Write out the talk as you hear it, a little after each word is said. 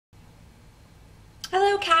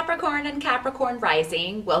Hello Capricorn and Capricorn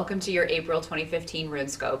Rising. Welcome to your April 2015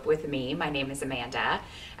 Runescope with me. My name is Amanda.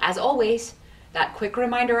 As always, that quick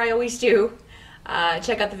reminder I always do,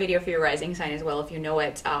 check out the video for your rising sign as well if you know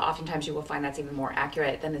it. Oftentimes you will find that's even more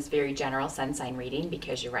accurate than this very general sun sign reading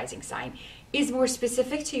because your rising sign is more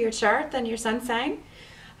specific to your chart than your sun sign.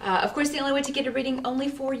 Of course, the only way to get a reading only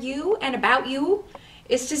for you and about you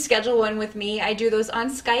is to schedule one with me. I do those on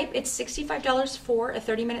Skype. It's $65 for a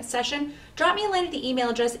 30-minute session. Drop me a line at the email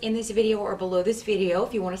address in this video or below this video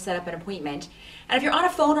if you want to set up an appointment. And if you're on a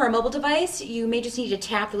phone or a mobile device, you may just need to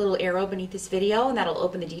tap the little arrow beneath this video and that'll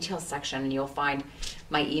open the details section and you'll find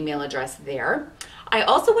my email address there. I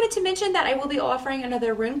also wanted to mention that I will be offering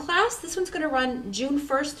another rune class. This one's going to run June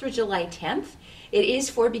 1st through July 10th. It is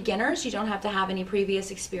for beginners. You don't have to have any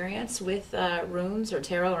previous experience with runes or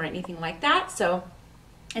tarot or anything like that. So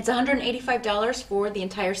it's $185 for the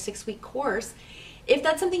entire 6-week course. If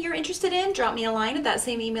that's something you're interested in, drop me a line at that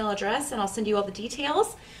same email address and I'll send you all the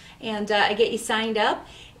details and I get you signed up.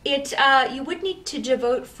 You would need to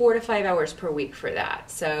devote 4 to 5 hours per week for that.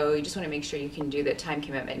 So you just want to make sure you can do the time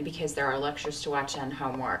commitment because there are lectures to watch and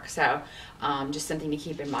homework. So just something to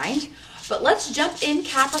keep in mind. But let's jump in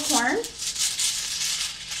Capricorn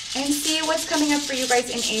and see what's coming up for you guys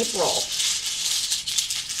in April.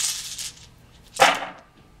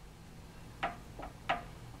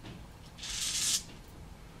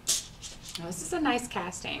 Oh, this is a nice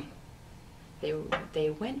casting. They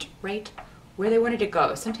went right where they wanted to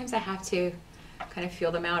go. Sometimes I have to kind of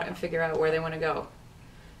feel them out and figure out where they want to go.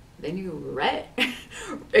 They knew right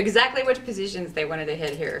exactly which positions they wanted to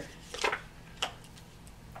hit here.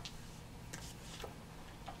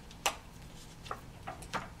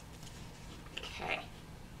 Okay.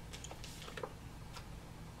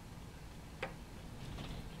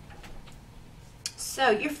 So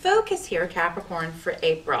your focus here, Capricorn, for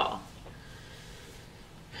April.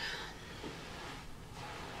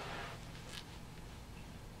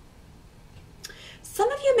 Some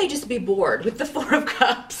of you may just be bored with the Four of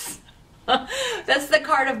Cups. That's the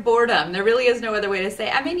card of boredom. There really is no other way to say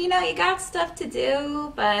it. I mean, you know, you got stuff to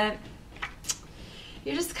do, but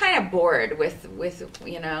you're just kind of bored with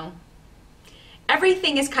you know,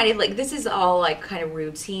 everything is kind of like, this is all like kind of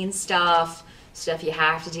routine stuff you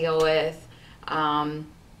have to deal with.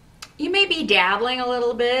 You may be dabbling a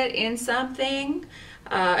little bit in something,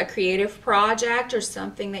 a creative project or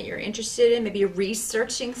something that you're interested in. Maybe you're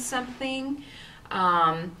researching something.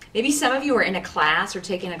 Maybe some of you are in a class or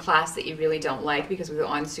taking a class that you really don't like because with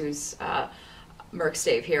Ansu's Merc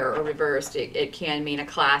stave here or reversed, it can mean a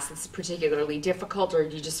class that's particularly difficult or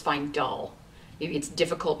you just find dull. Maybe it's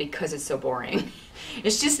difficult because it's so boring.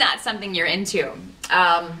 It's just not something you're into.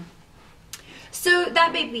 So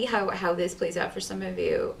that may be how this plays out for some of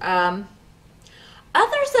you. Others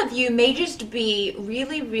of you may just be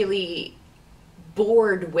really, really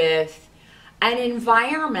bored with an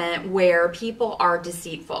environment where people are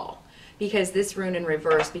deceitful, because this rune in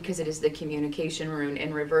reverse, because it is the communication rune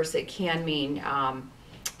in reverse, it can mean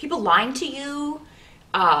people lying to you,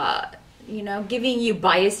 you know, giving you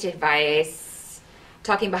biased advice,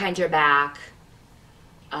 talking behind your back.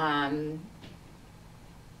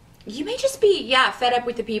 You may just be, yeah, fed up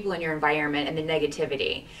with the people in your environment and the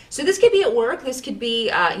negativity. So this could be at work. This could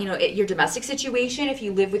be, you know, your domestic situation if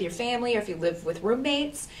you live with your family or if you live with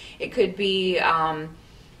roommates. It could be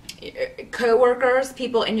co-workers,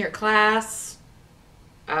 people in your class,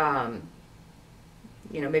 you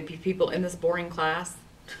know, maybe people in this boring class.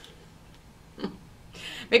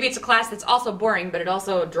 Maybe it's a class that's also boring, but it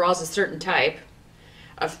also draws a certain type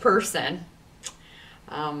of person.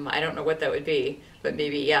 I don't know what that would be. But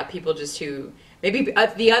maybe, yeah, people just who, maybe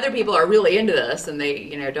the other people are really into this and they,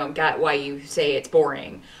 you know, don't get why you say it's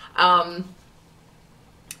boring. But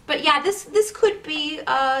yeah, this could be,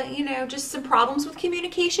 you know, just some problems with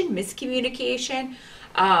communication, miscommunication,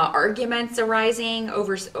 arguments arising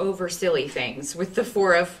over silly things with the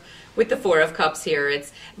Four of Cups here.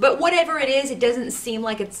 But whatever it is, it doesn't seem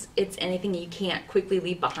like it's anything you can't quickly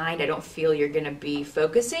leave behind. I don't feel you're going to be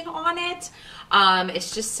focusing on it.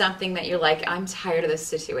 It's just something that you're like, I'm tired of this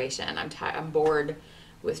situation. I'm bored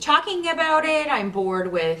with talking about it. I'm bored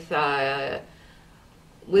with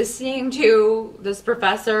listening to this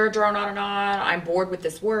professor drone on and on. I'm bored with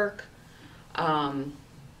this work. I'm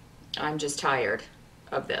just tired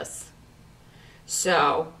of this.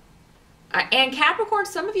 So, and Capricorn,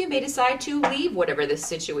 some of you may decide to leave whatever this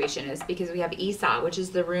situation is because we have Isa, which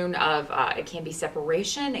is the rune of, it can be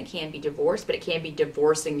separation, it can be divorce, but it can be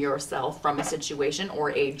divorcing yourself from a situation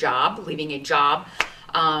or a job, leaving a job.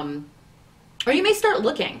 Or you may start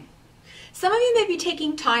looking. Some of you may be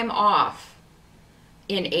taking time off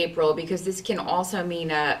in April, because this can also mean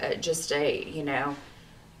just a, you know,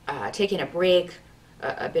 taking a break,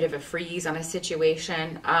 a bit of a freeze on a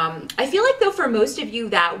situation. I feel like though for most of you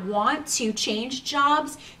that want to change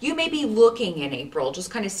jobs, you may be looking in April, just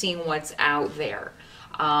kind of seeing what's out there.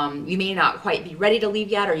 You may not quite be ready to leave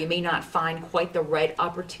yet, or you may not find quite the right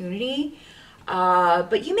opportunity,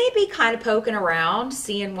 but you may be kind of poking around,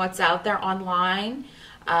 seeing what's out there online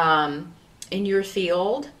in your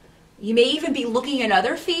field. You may even be looking in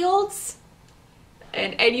other fields.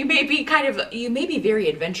 And you may be you may be very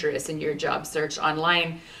adventurous in your job search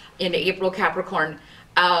online in April, Capricorn.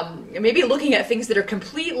 Maybe looking at things that are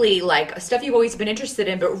completely like stuff you've always been interested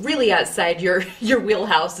in, but really outside your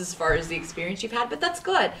wheelhouse as far as the experience you've had, but that's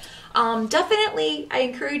good. Definitely, I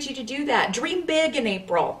encourage you to do that. Dream big in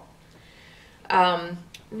April.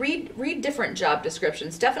 Read different job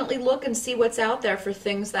descriptions. Definitely look and see what's out there for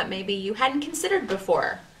things that maybe you hadn't considered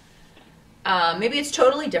before. Maybe it's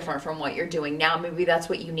totally different from what you're doing now. Maybe that's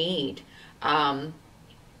what you need.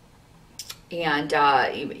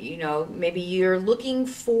 You know, maybe you're looking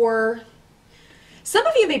for, some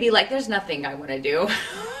of you may be like, there's nothing I want to do.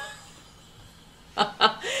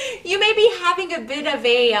 You may be having a bit of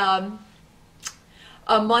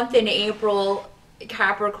a month in April,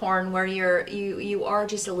 Capricorn, where you are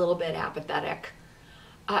just a little bit apathetic,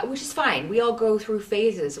 which is fine. We all go through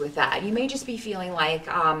phases with that. You may just be feeling like,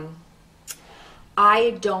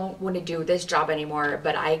 I don't want to do this job anymore,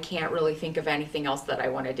 but I can't really think of anything else that I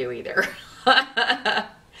want to do either.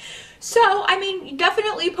 So, I mean,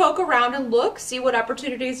 definitely poke around and look, see what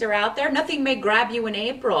opportunities are out there. Nothing may grab you in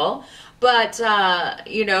April, but,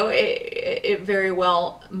 you know, it very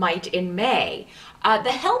well might in May.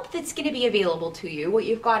 The help that's going to be available to you, what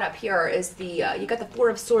you've got up here is you got the Four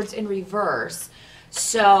of Swords in reverse.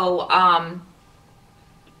 So,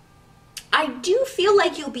 I do feel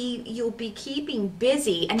like you'll be keeping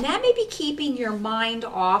busy, and that may be keeping your mind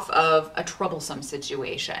off of a troublesome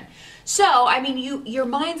situation. So, I mean, your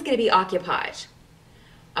mind's going to be occupied,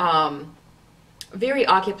 very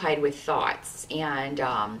occupied with thoughts and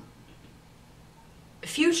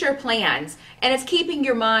future plans, and it's keeping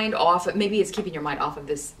your mind off. Maybe it's keeping your mind off of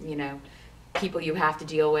this, you know, people you have to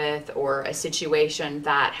deal with, or a situation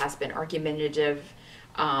that has been argumentative.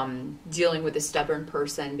 Dealing with a stubborn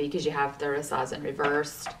person because you have the Rasas in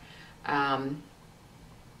reversed.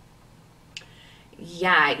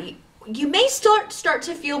 Yeah, you may start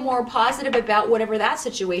to feel more positive about whatever that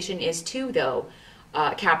situation is too, though,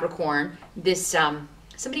 Capricorn. This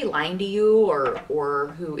somebody lying to you, or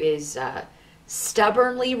who is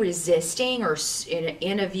stubbornly resisting, or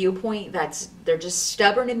in a viewpoint they're just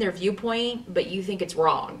stubborn in their viewpoint, but you think it's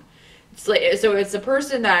wrong. So it's a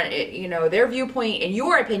person that, you know, their viewpoint, in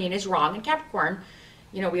your opinion, is wrong. And Capricorn,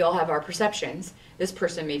 you know, we all have our perceptions. This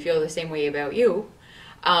person may feel the same way about you.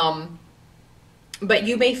 But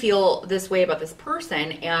you may feel this way about this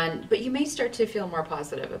person, but you may start to feel more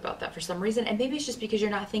positive about that for some reason. And maybe it's just because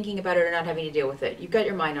you're not thinking about it or not having to deal with it. You've got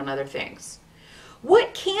your mind on other things.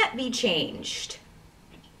 What can't be changed?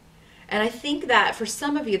 And I think that for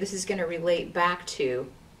some of you, this is going to relate back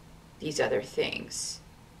to these other things.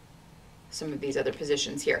 Some of these other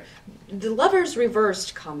positions here. The Lover's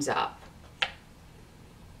reversed comes up.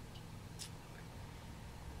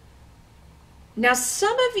 Now,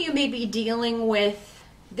 some of you may be dealing with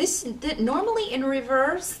this. Normally in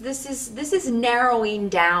reverse, this is narrowing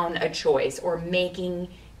down a choice or making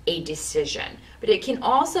a decision. But it can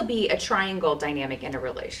also be a triangle dynamic in a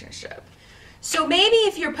relationship. So maybe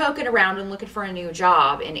if you're poking around and looking for a new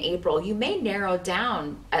job in April, you may narrow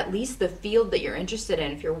down at least the field that you're interested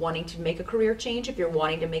in. If you're wanting to make a career change, if you're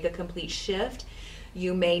wanting to make a complete shift,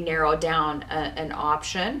 you may narrow down an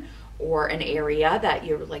option or an area that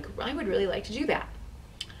you're like, I would really like to do that.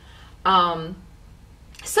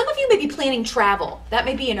 Some of you may be planning travel. That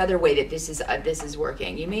may be another way that this is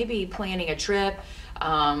working. You may be planning a trip,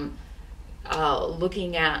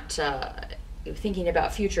 looking at thinking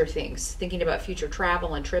about future things, thinking about future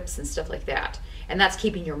travel and trips and stuff like that. And that's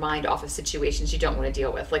keeping your mind off of situations you don't want to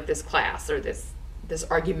deal with, like this class or this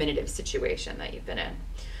argumentative situation that you've been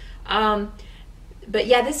in. But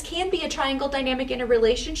yeah, this can be a triangle dynamic in a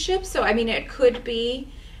relationship. So, I mean, it could be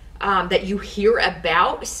that you hear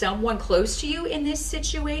about someone close to you in this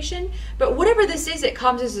situation. But whatever this is, it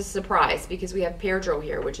comes as a surprise because we have Perdro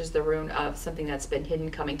here, which is the rune of something that's been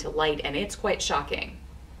hidden coming to light. And it's quite shocking.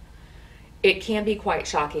 It can be quite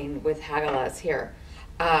shocking with Hagalaz here.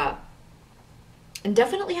 And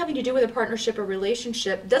definitely having to do with a partnership or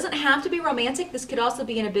relationship. Doesn't have to be romantic. This could also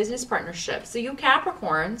be in a business partnership. So you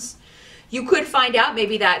Capricorns, You could find out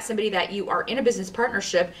maybe that somebody that you are in a business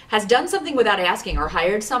partnership has done something without asking, or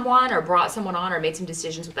hired someone or brought someone on or made some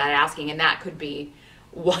decisions without asking. And that could be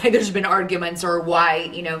why there's been arguments, or why,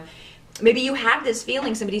 you know, maybe you have this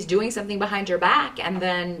feeling somebody's doing something behind your back, and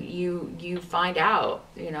then you find out,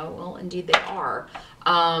 you know, well, indeed they are.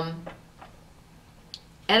 And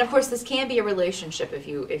of course, this can be a relationship if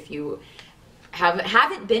you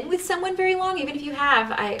haven't been with someone very long. Even if you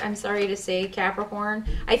have, I'm sorry to say, Capricorn,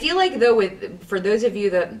 I feel like, though, for those of you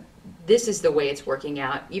that this is the way it's working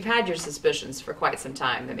out, you've had your suspicions for quite some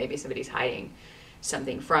time that maybe somebody's hiding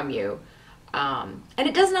something from you. And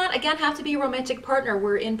it does not, again, have to be a romantic partner.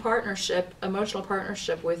 We're in partnership, emotional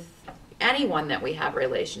partnership, with anyone that we have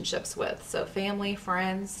relationships with. So family,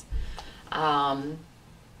 friends,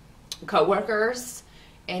 co-workers,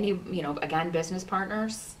 any, you know, again, business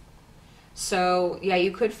partners. So yeah,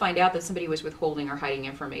 you could find out that somebody was withholding or hiding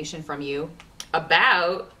information from you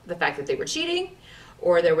about the fact that they were cheating,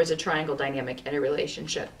 or there was a triangle dynamic in a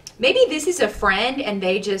relationship. Maybe this is a friend and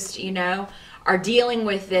they just, you know, are dealing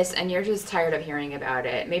with this, and you're just tired of hearing about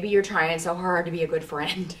it. Maybe you're trying so hard to be a good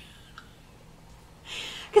friend.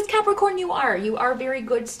 Because Capricorn, you are very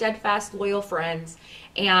good, steadfast, loyal friends.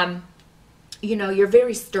 And, you know, you're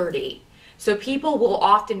very sturdy. So people will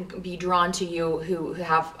often be drawn to you who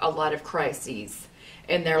have a lot of crises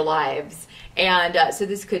in their lives. And so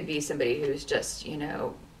this could be somebody who's just, you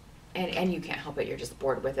know, and you can't help it, you're just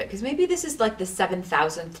bored with it. Because maybe this is like the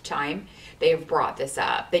 7,000th time they've brought this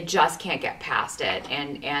up. They just can't get past it.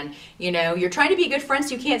 And you know, you're trying to be good friends,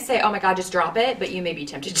 so you can't say, oh my God, just drop it. But you may be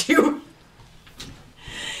tempted to.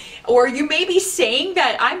 Or you may be saying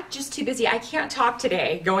that I'm just too busy, I can't talk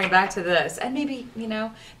today, going back to this. And maybe, you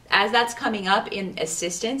know, as that's coming up in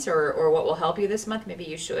assistance or what will help you this month, maybe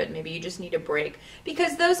you should. Maybe you just need a break.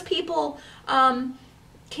 Because those people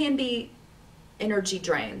can be energy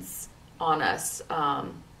drains on us.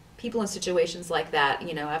 People in situations like that,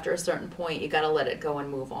 you know, after a certain point, you got to let it go and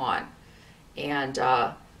move on. And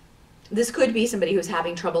this could be somebody who's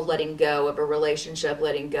having trouble letting go of a relationship,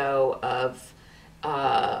 letting go of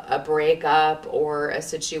a breakup, or a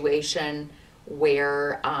situation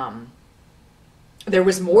where there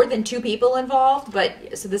was more than two people involved.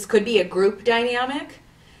 But so this could be a group dynamic,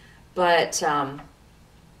 but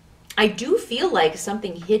I do feel like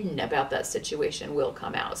something hidden about that situation will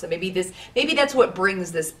come out. So maybe that's what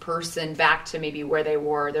brings this person back to maybe where they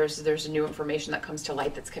were. There's new information that comes to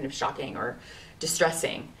light that's kind of shocking or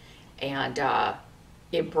distressing, and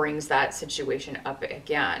it brings that situation up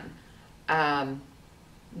again.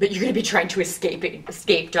 But you're going to be trying to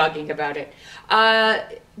escape talking about it.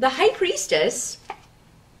 The High Priestess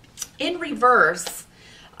in reverse,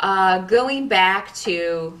 going back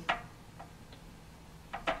to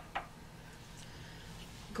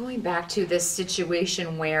this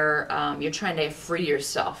situation where you're trying to free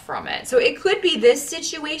yourself from it. So it could be this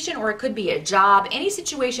situation, or it could be a job, any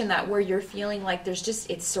situation where you're feeling like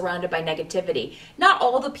it's surrounded by negativity. Not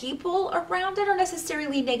all the people around it are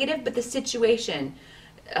necessarily negative, but the situation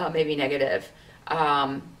may be negative.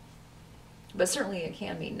 But certainly it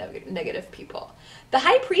can be negative people. The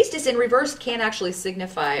High Priestess in reverse can actually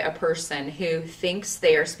signify a person who thinks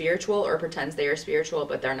they are spiritual or pretends they are spiritual,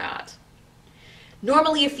 but they're not.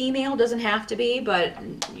 Normally a female, doesn't have to be, but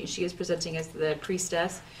she is presenting as the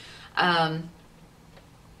priestess.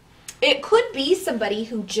 It could be somebody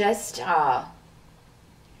who just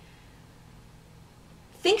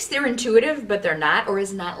thinks they're intuitive, but they're not, or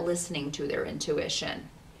is not listening to their intuition.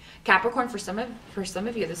 Capricorn, for some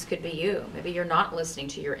of you, this could be you. Maybe you're not listening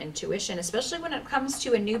to your intuition, especially when it comes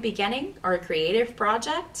to a new beginning or a creative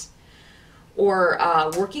project, or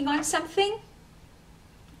working on something.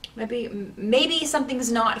 Maybe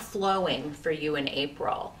something's not flowing for you in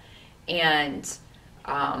April, and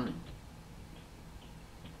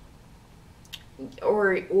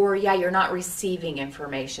or yeah, you're not receiving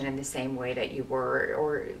information in the same way that you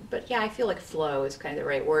were, but yeah, I feel like flow is kind of the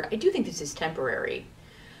right word. I do think this is temporary.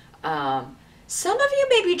 Some of you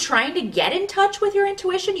may be trying to get in touch with your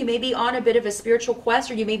intuition. You may be on a bit of a spiritual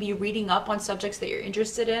quest, or you may be reading up on subjects that you're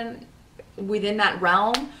interested in within that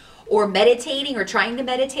realm, or meditating or trying to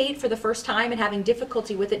meditate for the first time and having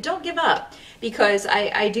difficulty with it. Don't give up, because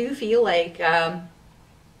I do feel like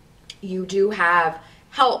you do have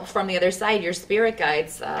help from the other side. Your spirit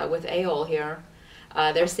guides with Aol here,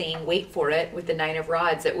 they're saying wait for it with the 9 of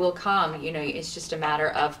Rods. It will come. You know, it's just a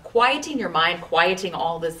matter of quieting your mind, quieting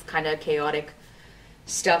all this kind of chaotic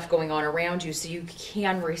stuff going on around you so you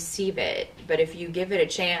can receive it. But if you give it a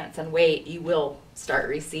chance and wait, you will start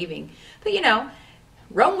receiving. But you know,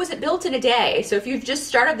 Rome wasn't built in a day. So if you've just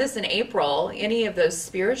started this in April, any of those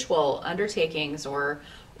spiritual undertakings or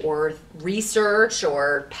or research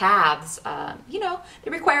or paths, you know,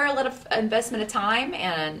 they require a lot of investment of time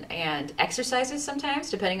and exercises sometimes,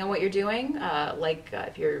 depending on what you're doing.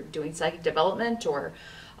 If you're doing psychic development or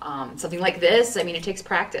something like this, I mean, it takes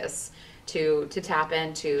practice to tap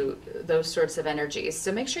into those sorts of energies.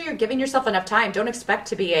 So make sure you're giving yourself enough time. Don't expect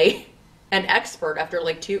to be an expert after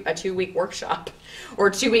like a 2-week workshop or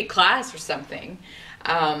a 2-week class or something.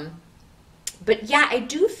 But yeah, I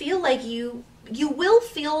do feel like you will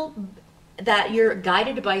feel that you're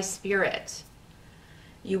guided by spirit.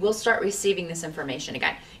 You will start receiving this information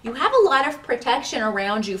again. You have a lot of protection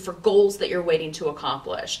around you for goals that you're waiting to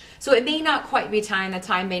accomplish. So it may not quite be time. The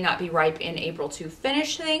time may not be ripe in April to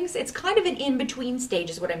finish things. It's kind of an in-between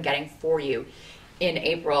stage is what I'm getting for you in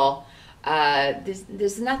April.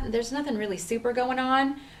 There's nothing really super going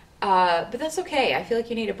on, but that's okay. I feel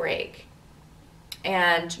like you need a break.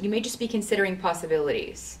 And you may just be considering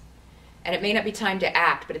possibilities. And it may not be time to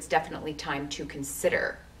act, but it's definitely time to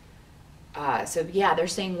consider. So yeah, they're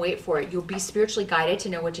saying wait for it. You'll be spiritually guided to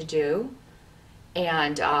know what to do.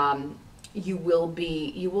 And you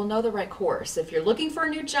will know the right course. If you're looking for a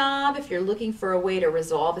new job, if you're looking for a way to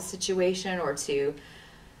resolve a situation or to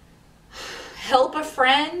help a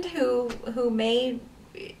friend who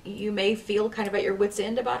you may feel kind of at your wit's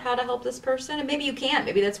end about how to help this person, and maybe you can't.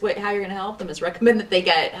 Maybe that's how you're going to help them, is recommend that they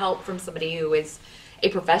get help from somebody who is a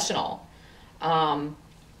professional,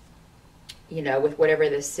 you know, with whatever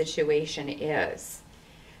this situation is.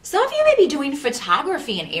 Some of you may be doing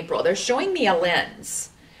photography in April. They're showing me a lens.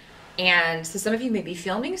 And so some of you may be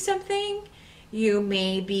filming something. You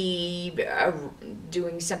may be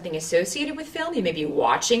doing something associated with film. You may be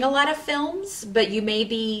watching a lot of films, but you may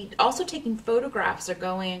be also taking photographs or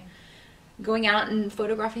going out and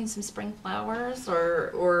photographing some spring flowers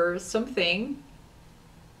or something.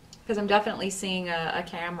 Because I'm definitely seeing a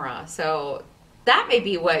camera. So that may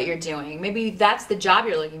be what you're doing. Maybe that's the job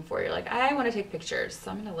you're looking for. You're like, I want to take pictures, so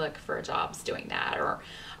I'm going to look for jobs doing that. Or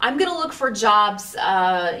I'm going to look for jobs,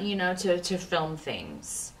 you know, to film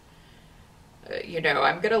things. You know,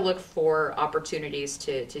 I'm going to look for opportunities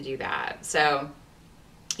to do that. So,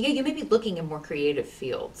 yeah, you may be looking in more creative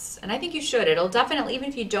fields. And I think you should. It'll definitely, even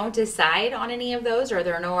if you don't decide on any of those or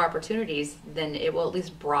there are no opportunities, then it will at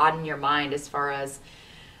least broaden your mind as far as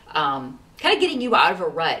kind of getting you out of a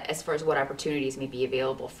rut as far as what opportunities may be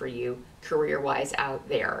available for you career-wise out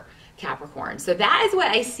there, Capricorn. So that is what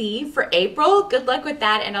I see for April. Good luck with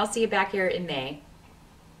that, and I'll see you back here in May.